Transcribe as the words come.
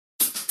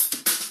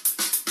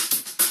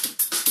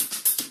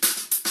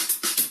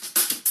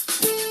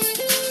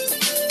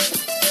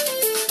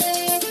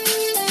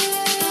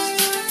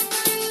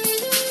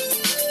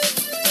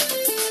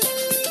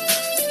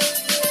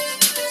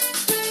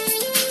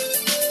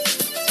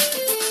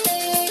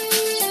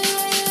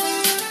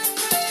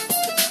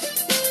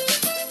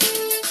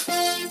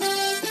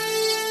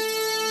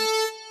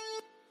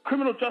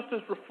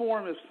justice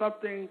reform is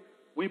something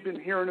we've been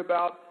hearing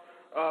about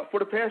for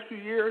the past few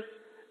years,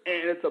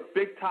 and it's a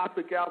big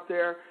topic out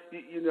there.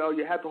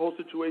 You had the whole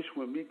situation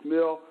with Meek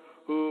Mill,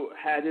 who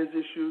had his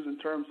issues in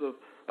terms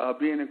of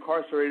being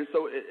incarcerated.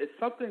 So it's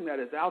something that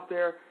is out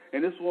there,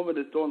 and this woman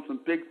is doing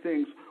some big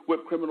things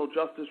with criminal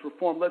justice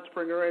reform. Let's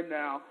bring her in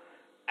now.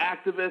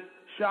 Activist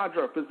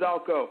Chandra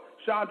Bozelko.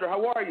 Chandra,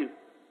 how are you?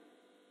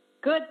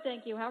 Good,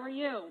 thank you. How are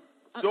you?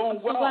 Doing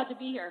I'm well. so glad to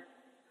be here.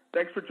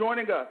 Thanks for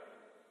joining us.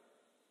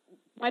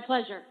 My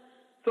pleasure.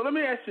 So let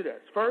me ask you this.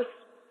 First,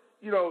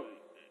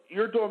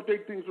 you're doing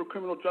big things with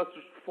criminal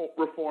justice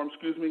reform,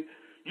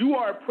 You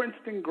are a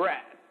Princeton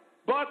grad,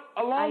 but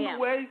along the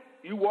way,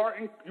 you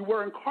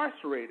were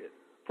incarcerated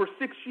for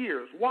 6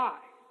 years. Why?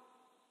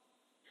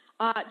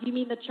 You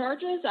mean the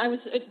charges?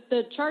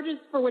 The charges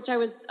for which I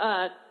was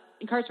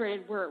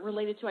incarcerated were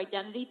related to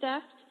identity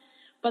theft.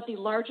 But the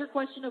larger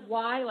question of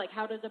why, like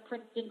how does a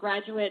Princeton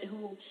graduate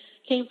who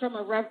came from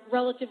a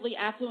relatively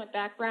affluent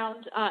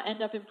background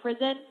end up in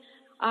prison?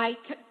 I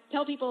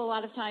tell people a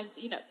lot of times,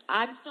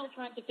 I'm still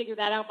trying to figure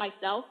that out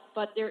myself,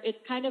 but it's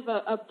kind of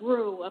a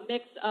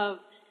mix of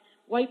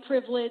white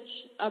privilege,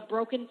 a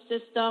broken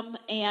system,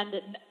 and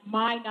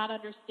my not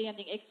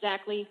understanding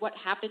exactly what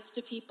happens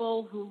to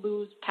people who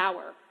lose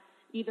power,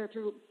 either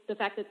through the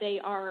fact that they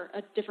are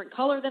a different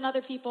color than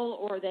other people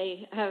or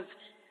they have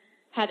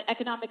had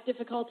economic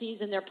difficulties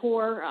and they're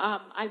poor.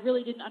 I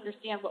really didn't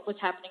understand what was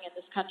happening in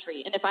this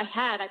country. And if I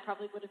had, I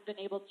probably would have been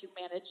able to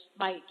manage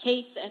my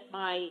case and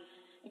my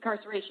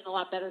incarceration a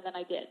lot better than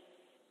I did.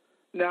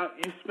 Now,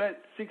 you spent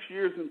 6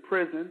 years in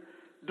prison.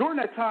 During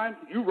that time,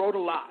 you wrote a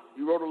lot.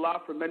 You wrote a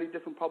lot for many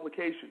different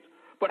publications.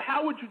 But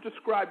how would you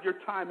describe your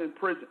time in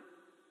prison?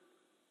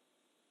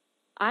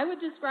 I would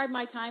describe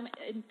my time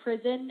in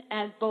prison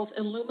as both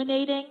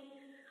illuminating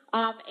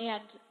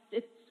and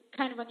it's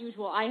kind of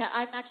unusual.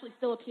 I'm actually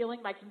still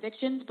appealing my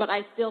convictions, but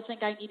I still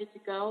think I needed to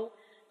go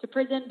to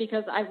prison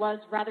because I was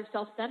rather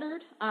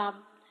self-centered.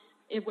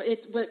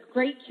 It's a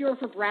great cure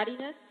for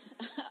brattiness.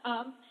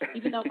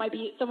 Even though it might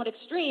be somewhat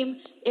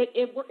extreme,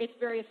 it's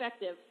very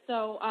effective.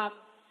 So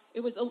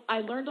I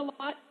learned a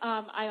lot.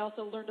 I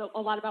also learned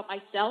a lot about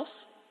myself.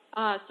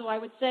 So I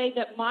would say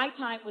that my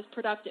time was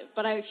productive,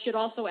 but I should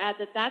also add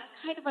that that's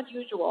kind of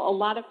unusual. A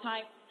lot of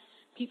times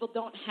people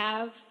don't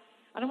have,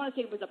 I don't want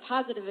to say it was a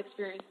positive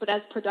experience, but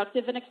as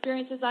productive an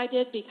experience as I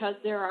did, because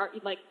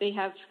they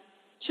have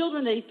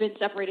children they've been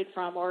separated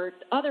from or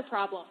other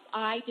problems.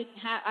 I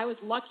was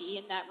lucky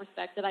in that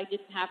respect that I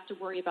didn't have to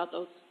worry about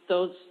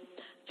those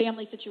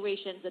family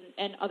situations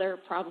and other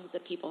problems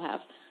that people have.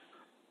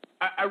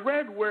 I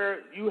read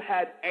where you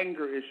had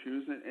anger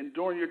issues, and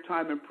during your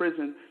time in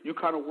prison, you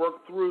kind of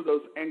worked through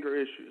those anger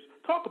issues.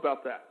 Talk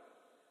about that.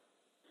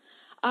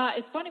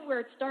 It's funny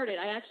where it started.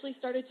 I actually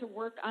started to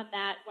work on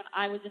that when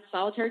I was in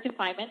solitary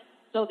confinement,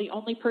 so the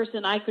only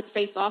person I could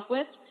face off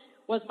with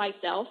was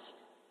myself,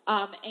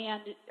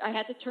 and I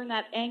had to turn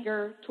that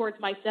anger towards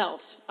myself.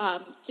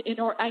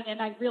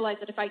 And I realized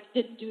that if I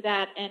didn't do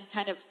that and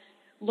kind of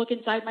look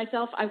inside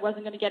myself, I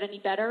wasn't going to get any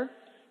better.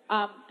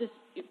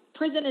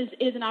 Prison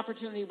is an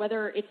opportunity,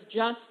 whether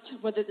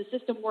the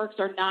system works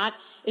or not,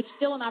 it's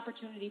still an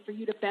opportunity for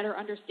you to better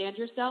understand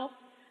yourself.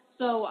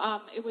 So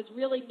it was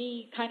really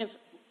me kind of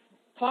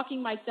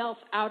talking myself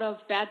out of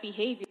bad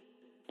behavior.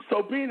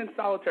 So being in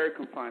solitary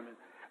confinement,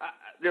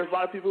 there's a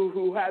lot of people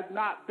who have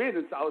not been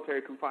in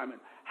solitary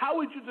confinement. How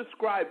would you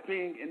describe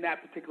being in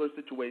that particular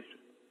situation?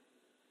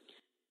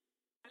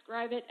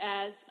 Describe it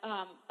as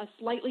a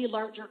slightly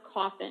larger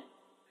coffin,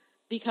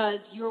 because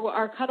you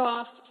are cut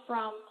off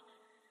from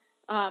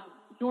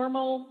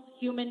normal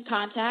human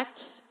contact.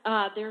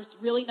 There's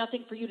really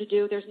nothing for you to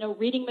do. There's no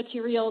reading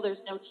material. There's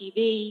no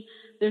TV.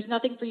 There's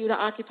nothing for you to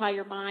occupy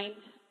your mind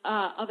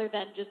other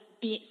than just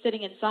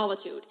sitting in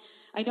solitude.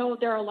 I know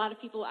there are a lot of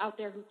people out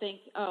there who think,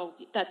 oh,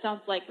 that sounds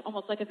like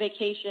almost like a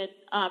vacation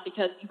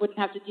because you wouldn't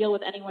have to deal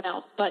with anyone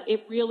else. But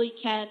it really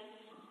can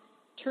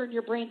turn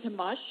your brain to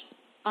mush.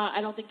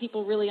 I don't think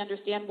people really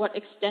understand what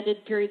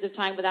extended periods of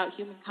time without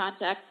human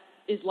contact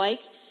is like.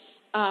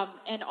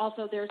 And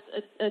also there's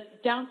a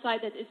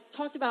downside that is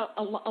talked about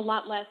a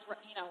lot less,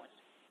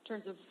 in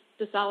terms of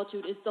the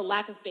solitude, is the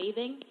lack of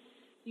bathing.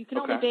 You can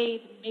only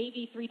bathe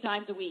maybe 3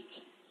 times a week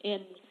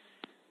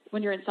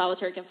when you're in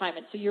solitary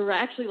confinement. So you're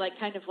actually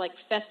kind of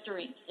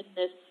festering in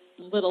this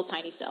little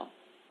tiny cell.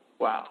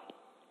 Wow.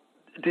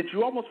 Did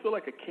you almost feel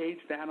like a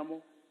caged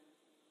animal?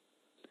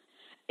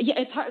 Yeah,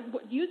 it's hard.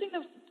 Using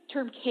the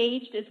term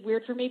caged is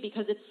weird for me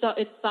because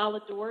it's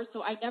solid doors.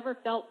 So I never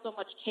felt so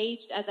much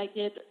caged as I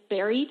did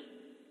buried.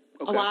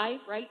 Alive,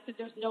 right? Because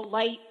there's no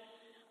light.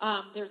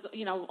 There's,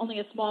 only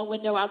a small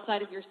window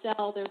outside of your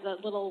cell. There's a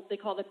little, they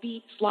call it a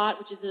beat slot,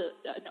 which is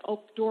an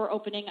door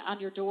opening on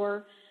your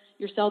door,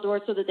 your cell door,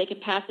 so that they can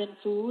pass in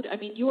food. I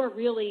mean, you are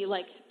really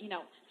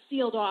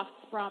sealed off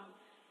from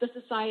the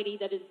society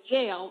that is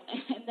jail,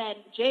 and then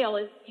jail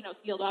is,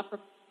 sealed off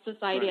from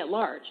society at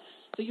large.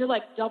 So you're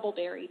double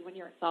buried when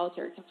you're in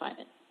solitary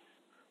confinement.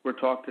 We're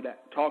talking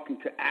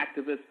to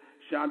activist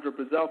Chandra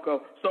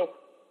Bozelko. So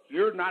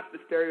you're not the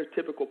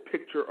stereotypical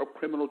picture of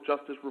criminal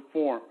justice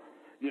reform.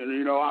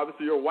 You know,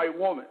 obviously you're a white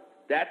woman.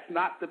 That's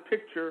not the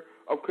picture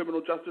of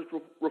criminal justice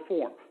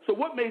reform. So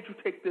what made you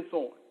take this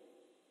on?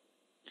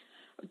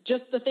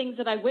 Just the things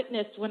that I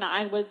witnessed when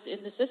I was in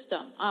the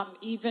system,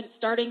 even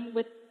starting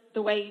with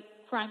the way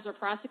crimes are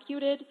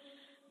prosecuted,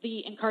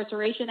 the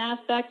incarceration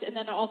aspect, and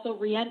then also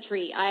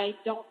reentry. I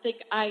don't think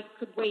I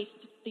could waste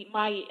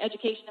my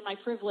education and my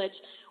privilege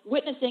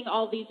witnessing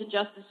all these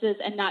injustices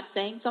and not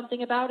saying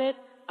something about it.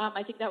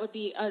 I think that would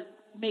be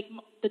make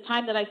the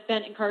time that I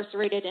spent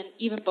incarcerated and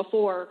even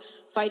before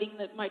fighting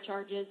my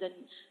charges and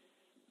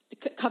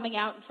coming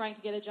out and trying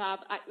to get a job,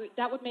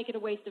 that would make it a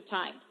waste of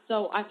time.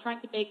 So I'm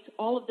trying to make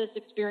all of this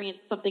experience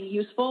something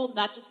useful,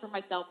 not just for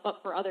myself, but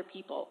for other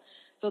people.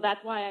 So that's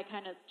why I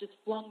kind of just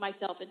flung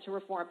myself into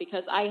reform,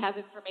 because I have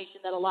information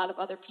that a lot of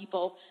other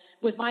people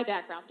with my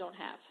background don't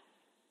have.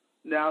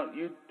 Now,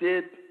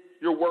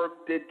 your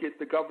work did get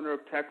the governor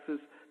of Texas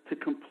to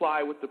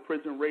comply with the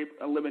Prison Rape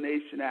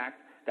Elimination Act.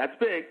 That's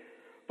big.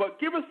 But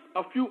give us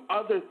a few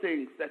other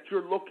things that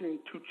you're looking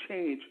to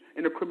change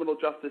in the criminal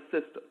justice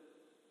system.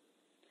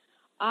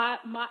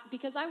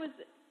 Because I was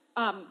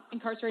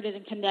incarcerated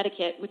in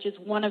Connecticut, which is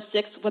one of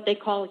 6 what they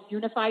call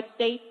unified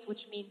states, which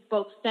means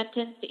both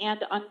sentenced and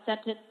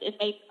unsentenced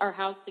inmates are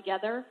housed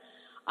together.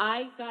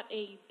 I got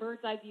a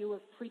bird's eye view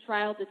of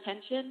pretrial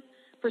detention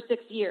for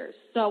 6 years.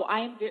 So I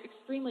am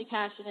extremely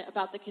passionate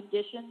about the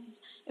conditions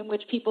in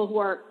which people who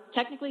are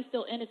technically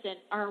still innocent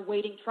are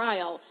awaiting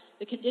trial,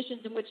 the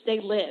conditions in which they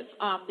live.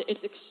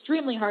 It's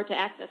extremely hard to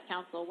access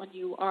counsel when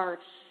you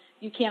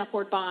can't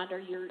afford bond or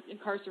you're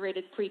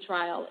incarcerated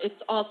pre-trial. It's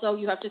also,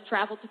 you have to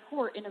travel to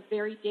court in a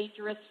very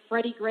dangerous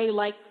Freddie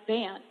Gray-like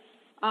van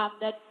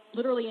that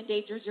literally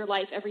endangers your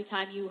life every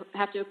time you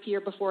have to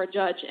appear before a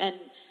judge and,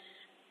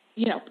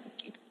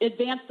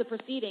 advance the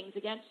proceedings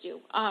against you.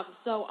 I'm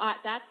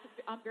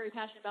very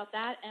passionate about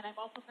that, and I'm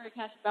also very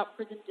passionate about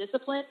prison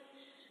discipline.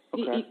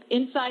 Okay.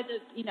 Inside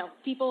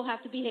people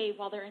have to behave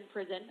while they're in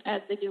prison,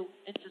 as they do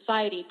in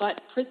society,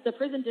 but the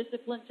prison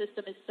discipline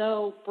system is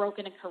so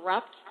broken and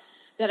corrupt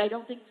that I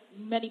don't think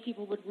many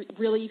people would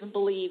really even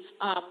believe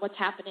what's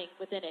happening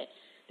within it.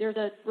 There's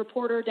a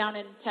reporter down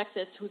in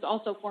Texas who's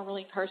also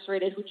formerly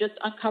incarcerated who just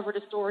uncovered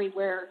a story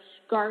where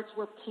guards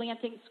were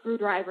planting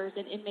screwdrivers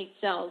in inmate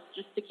cells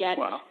just to get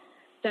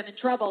them in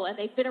trouble, and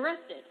they've been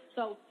arrested.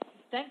 So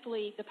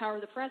thankfully, the power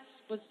of the press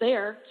was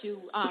there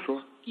to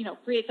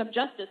create some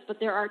justice, but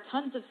there are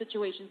tons of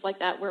situations like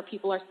that where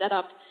people are set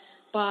up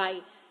by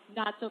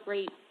not so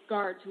great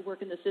guards who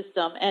work in the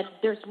system, and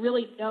there's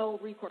really no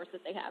recourse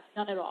that they have,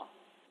 none at all.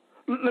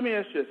 Let me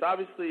ask you this.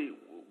 Obviously,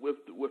 with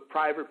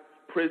private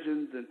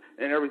prisons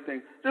and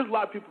everything, there's a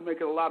lot of people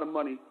making a lot of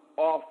money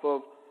off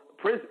of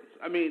prisons.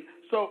 I mean,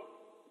 so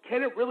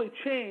can it really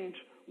change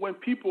when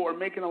people are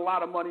making a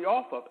lot of money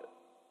off of it?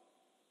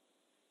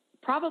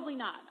 Probably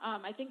not.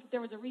 I think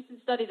there was a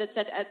recent study that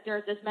said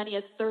there's as many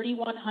as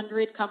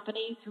 3,100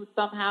 companies who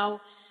somehow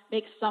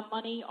make some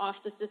money off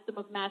the system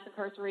of mass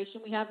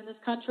incarceration we have in this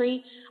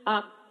country.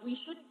 We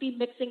shouldn't be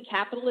mixing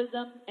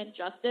capitalism and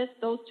justice.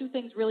 Those two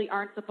things really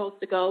aren't supposed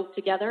to go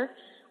together.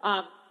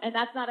 And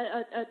that's not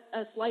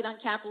a slight on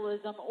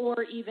capitalism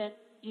or even,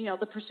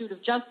 the pursuit of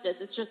justice.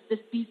 It's just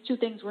these two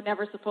things were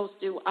never supposed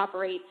to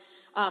operate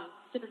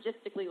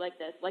synergistically like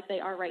this, like they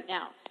are right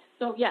now.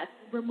 So, yes,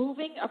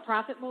 removing a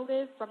profit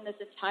motive from this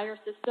entire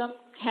system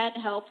can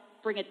help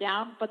bring it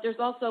down, but there's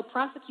also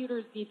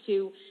prosecutors need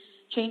to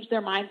change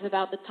their minds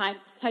about the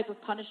type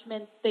of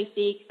punishments they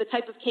seek, the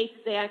type of cases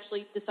they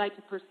actually decide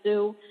to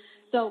pursue.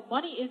 So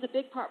money is a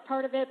big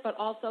part of it, but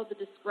also the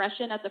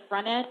discretion at the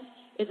front end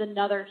is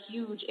another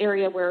huge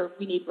area where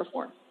we need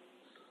reform.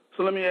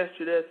 So let me ask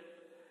you this.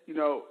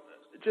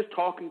 Just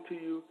talking to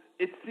you,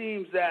 it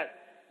seems that,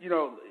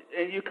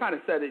 and you kind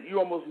of said it, you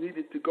almost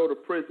needed to go to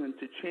prison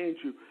to change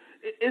you.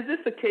 Is this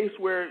a case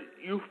where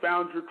you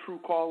found your true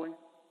calling?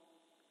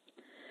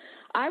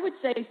 I would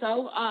say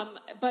so,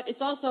 but it's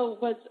also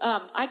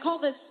I call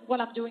this what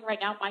I'm doing right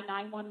now my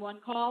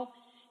 911 call.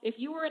 If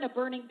you were in a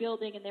burning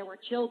building and there were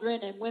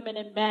children and women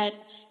and men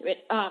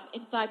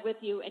inside with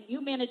you and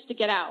you managed to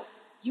get out,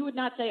 you would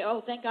not say,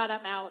 oh, thank God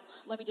I'm out.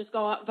 Let me just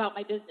go about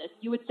my business.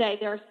 You would say,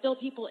 there are still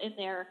people in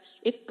there.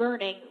 It's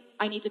burning.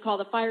 I need to call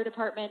the fire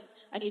department.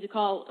 I need to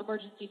call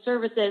emergency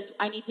services.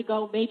 I need to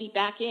go maybe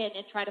back in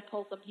and try to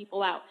pull some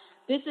people out.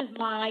 This is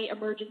my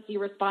emergency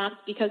response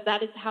because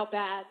that is how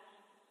bad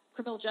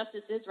criminal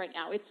justice is right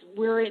now.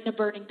 We're in a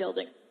burning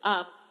building,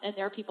 and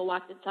there are people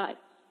locked inside.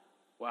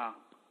 Wow.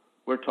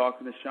 We're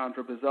talking to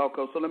Chandra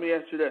Bozelko. So let me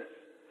ask you this.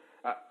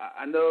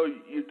 I know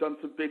you've done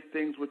some big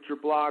things with your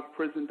blog,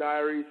 Prison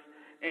Diaries,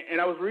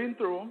 and I was reading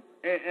through them,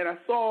 and I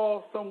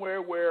saw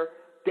somewhere where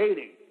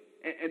dating,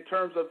 in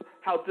terms of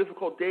how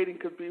difficult dating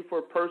could be for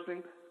a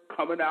person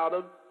coming out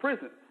of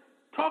prison.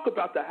 Talk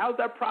about that. How's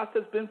that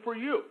process been for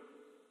you?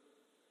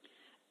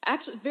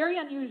 Actually, very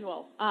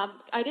unusual.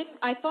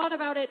 I thought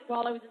about it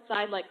while I was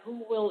inside, like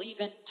who will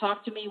even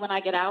talk to me when I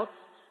get out.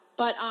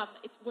 But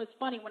it was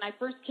funny. When I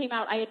first came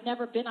out, I had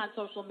never been on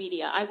social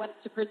media. I went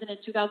to prison in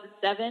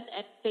 2007,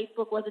 and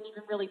Facebook wasn't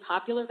even really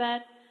popular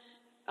then.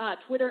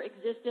 Twitter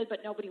existed, but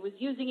nobody was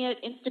using it.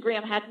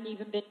 Instagram hadn't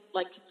even been,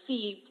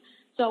 conceived.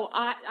 So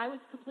I was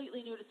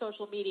completely new to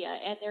social media,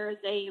 and there is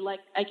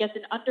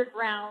an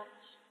underground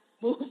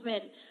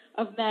movement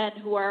of men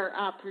who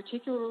are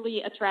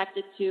particularly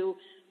attracted to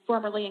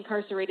formerly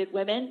incarcerated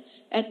women,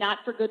 and not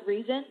for good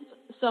reasons.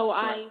 So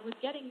I was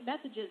getting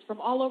messages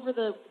from all over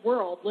the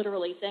world,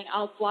 literally, saying,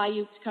 I'll fly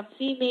you to come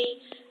see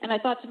me. And I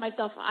thought to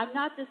myself, I'm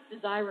not this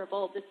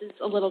desirable. This is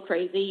a little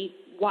crazy.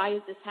 Why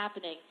is this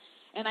happening?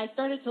 And I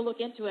started to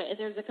look into it, and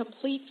there's a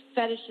complete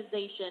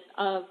fetishization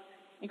of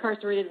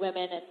incarcerated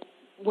women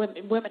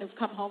and women who've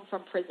come home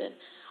from prison.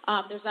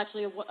 There's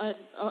actually an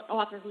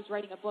author who's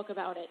writing a book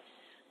about it.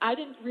 I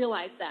didn't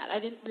realize that. I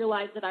didn't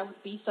realize that I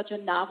would be such a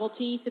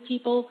novelty to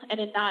people, and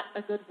in not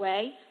a good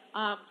way.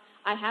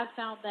 I have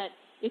found that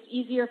it's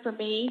easier for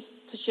me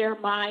to share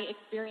my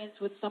experience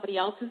with somebody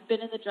else who's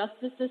been in the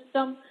justice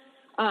system,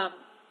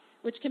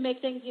 which can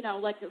make things, a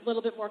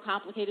little bit more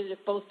complicated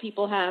if both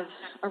people have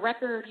a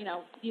record.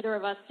 Neither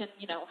of us can,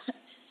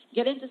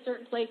 get into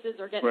certain places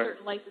or get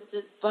certain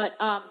licenses. But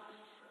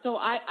so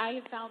I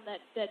have found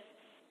that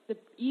the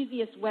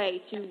easiest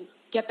way to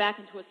get back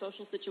into a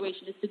social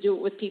situation is to do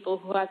it with people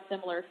who have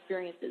similar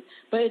experiences.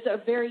 But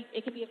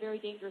it can be a very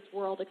dangerous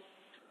world,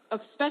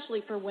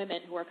 especially for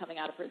women who are coming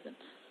out of prison.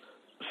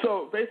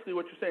 So basically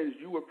what you're saying is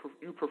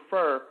you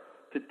prefer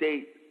to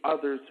date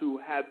others who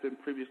have been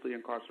previously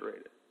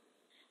incarcerated.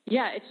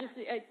 Yeah,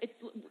 it's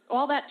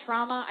all that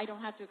trauma I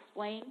don't have to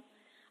explain.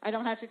 I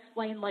don't have to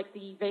explain,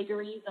 the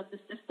vagaries of the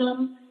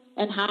system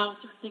and how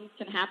certain things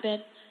can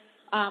happen.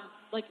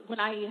 When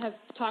I have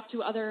talked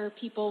to other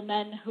people,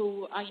 men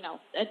who,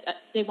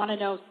 they want to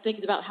know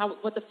things about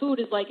what the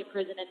food is like in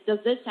prison, and does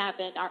this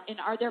happen,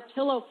 are there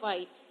pillow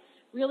fights,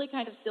 really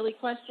kind of silly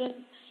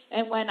questions.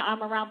 And when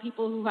I'm around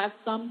people who have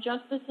some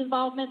justice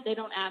involvement, they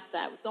don't ask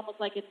that. It's almost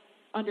like it's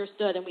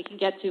understood, and we can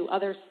get to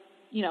other,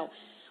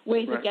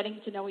 ways of getting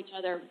to know each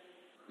other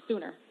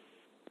sooner.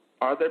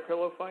 Are there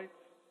pillow fights?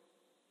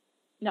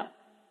 No.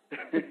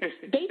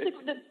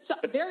 Basically,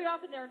 very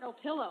often there are no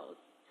pillows.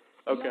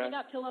 Okay. You only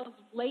got pillows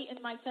late in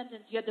my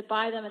sentence. You had to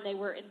buy them, and they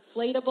were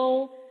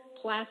inflatable,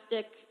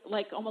 plastic,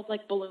 almost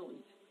like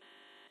balloons.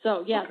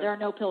 So, there are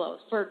no pillows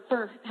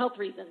for health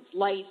reasons,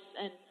 lice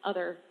and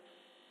other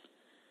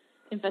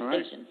infestations.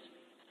 Right.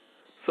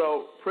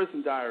 So,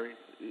 Prison Diaries,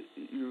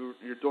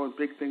 you're doing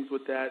big things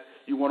with that.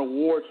 You won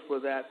awards for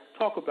that.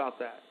 Talk about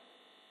that.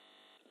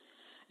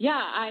 Yeah,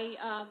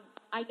 I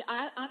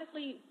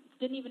honestly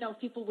didn't even know if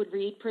people would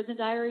read Prison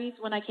Diaries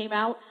when I came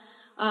out.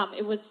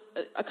 It was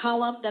a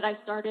column that I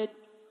started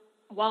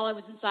while I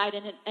was inside,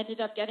 and it ended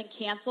up getting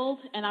canceled.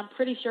 And I'm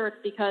pretty sure it's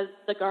because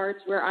the guards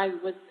where I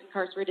was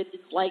incarcerated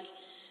didn't like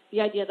the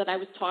idea that I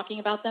was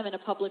talking about them in a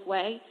public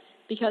way,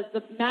 because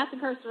the mass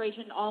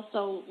incarceration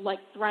also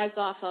thrives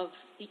off of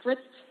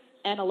secrets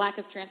and a lack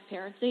of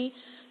transparency.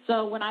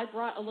 So when I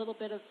brought a little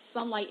bit of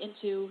sunlight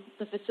into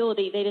the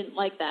facility, they didn't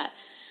like that.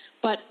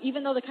 But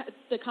even though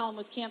the column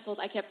was canceled,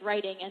 I kept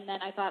writing, and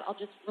then I thought I'll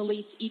just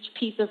release each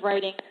piece of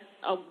writing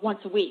once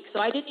a week. So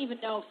I didn't even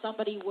know if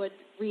somebody would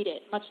read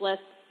it, much less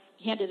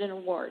hand it an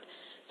award.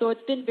 So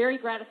it's been very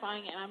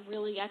gratifying, and I'm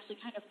really actually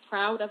kind of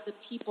proud of the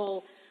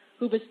people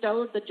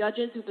the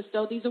judges who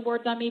bestowed these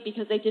awards on me,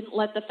 because they didn't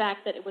let the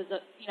fact that it was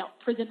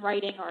prison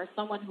writing or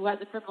someone who has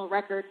a criminal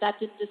record, that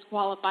didn't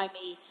disqualify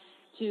me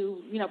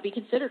to, be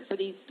considered for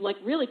these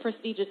really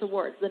prestigious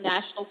awards. The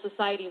National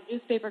Society of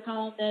Newspaper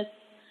Columnists,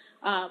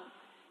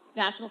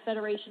 National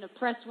Federation of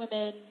Press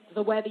Women,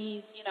 the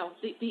Webbies,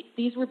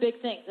 these were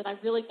big things, and I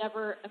really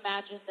never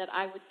imagined that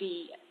I would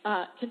be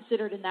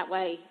considered in that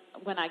way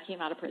when I came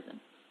out of prison.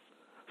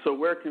 So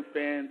where can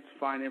fans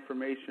find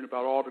information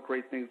about all the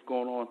great things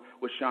going on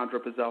with Chandra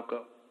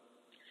Bozelko?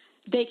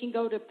 They can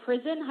go to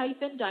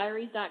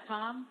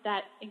prison-diaries.com.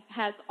 That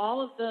has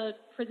all of the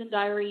Prison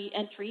Diary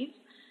entries,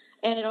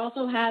 and it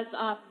also has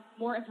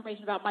more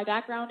information about my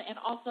background and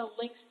also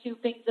links to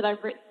things that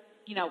I've written,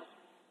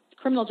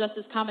 criminal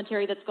justice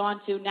commentary that's gone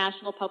to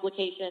national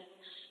publications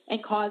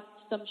and caused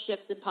some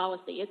shifts in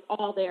policy. It's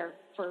all there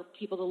for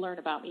people to learn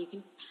about me. You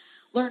can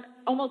learn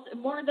almost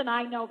more than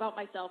I know about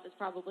myself is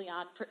probably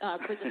on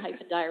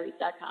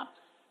prison-diaries.com.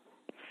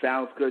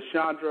 Sounds good.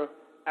 Chandra,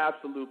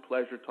 absolute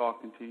pleasure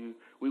talking to you.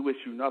 We wish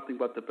you nothing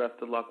but the best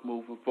of luck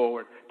moving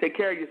forward. Take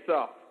care of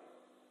yourself.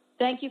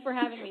 Thank you for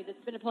having me.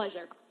 It's been a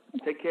pleasure.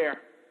 Take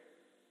care.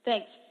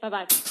 Thanks.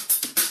 Bye-bye.